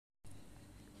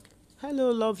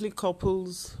Hello, lovely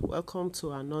couples. Welcome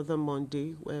to another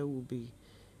Monday where we'll be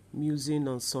musing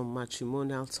on some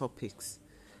matrimonial topics.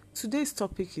 Today's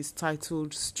topic is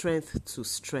titled Strength to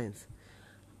Strength,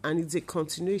 and it's a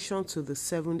continuation to the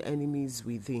 7 enemies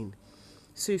within.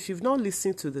 So, if you've not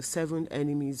listened to the 7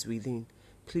 enemies within,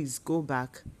 please go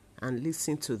back and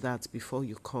listen to that before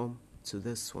you come to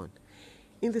this one.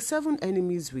 In the 7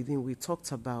 enemies within, we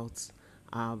talked about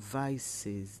our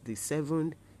vices, the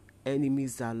 7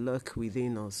 enemies that lurk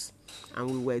within us, and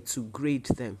we were to grade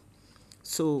them.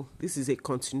 So this is a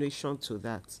continuation to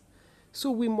that.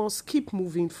 So we must keep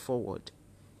moving forward,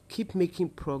 keep making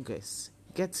progress,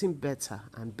 getting better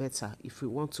and better if we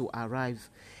want to arrive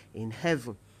in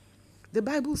heaven. The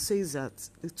Bible says that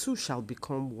the two shall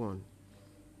become one.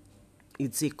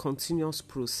 It's a continuous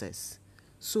process.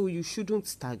 So you shouldn't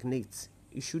stagnate.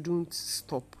 You shouldn't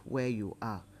stop where you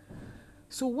are.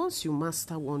 So once you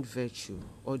master one virtue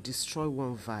or destroy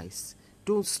one vice,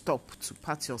 don't stop to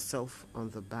pat yourself on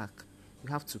the back.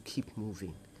 You have to keep moving.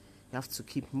 You have to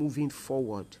keep moving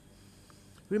forward.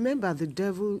 Remember, the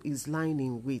devil is lying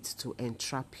in wait to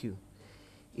entrap you.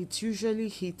 It usually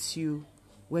hits you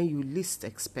when you least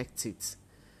expect it.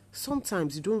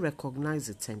 Sometimes you don't recognize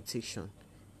the temptation.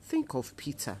 Think of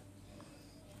Peter,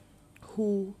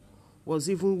 who was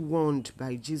even warned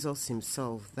by Jesus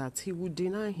himself that he would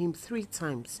deny him 3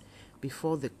 times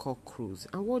before the cock crows.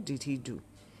 And what did he do?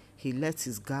 He let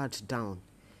his guard down.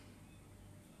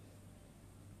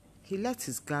 He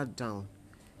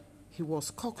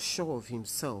was cocksure of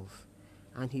himself,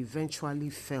 and he eventually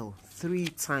fell 3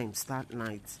 times that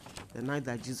night, the night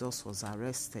that Jesus was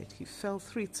arrested. He fell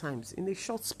 3 times in a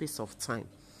short space of time.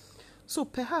 So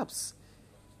perhaps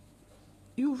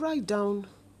you write down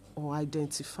or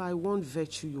identify one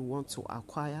virtue you want to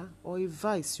acquire or a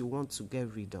vice you want to get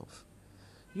rid of.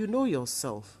 You know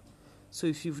yourself. So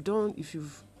if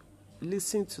you've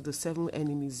listened to the 7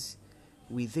 enemies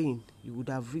within, you would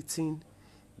have written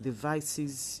the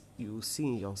vices you see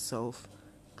in yourself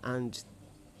and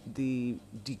the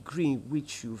degree in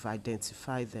which you've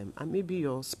identified them. And maybe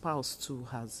your spouse too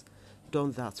has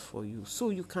done that for you.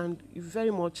 So you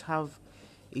very much have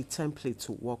a template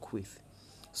to work with.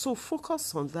 So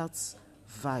focus on that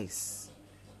vice,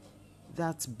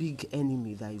 that big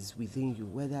enemy that is within you,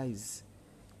 whether it's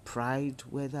pride,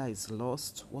 whether it's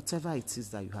lust, whatever it is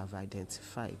that you have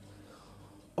identified,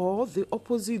 or the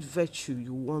opposite virtue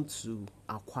you want to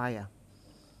acquire.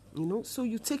 So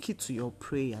you take it to your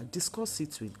prayer, discuss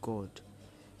it with God.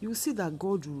 You will see that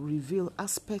God will reveal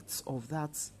aspects of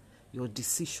that, your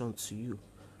decision to you.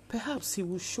 Perhaps He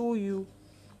will show you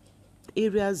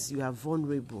areas you are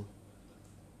vulnerable,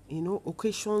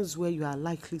 occasions where you are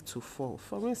likely to fall.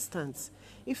 For instance,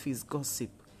 if it's gossip,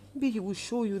 maybe He will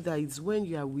show you that it's when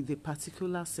you are with a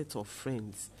particular set of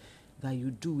friends that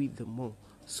you do it the more.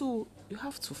 So you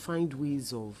have to find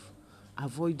ways of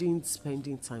avoiding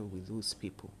spending time with those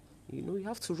people. You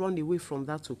have to run away from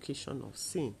that occasion of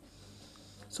sin.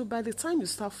 So by the time you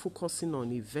start focusing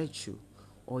on a virtue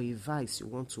or a vice you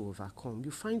want to overcome,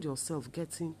 you find yourself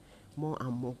getting more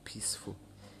and more peaceful.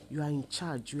 You are in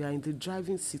charge. You are in the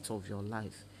driving seat of your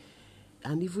life.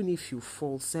 And even if you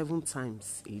fall 7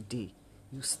 times a day,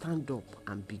 you stand up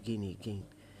and begin again.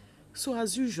 So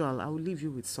as usual, I will leave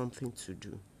you with something to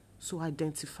do. So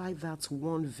identify that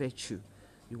one virtue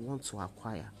you want to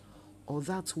acquire, or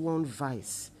that one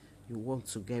vice you want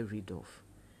to get rid of,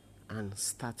 and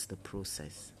start the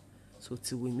process. So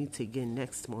till we meet again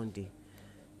next Monday,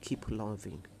 keep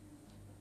loving.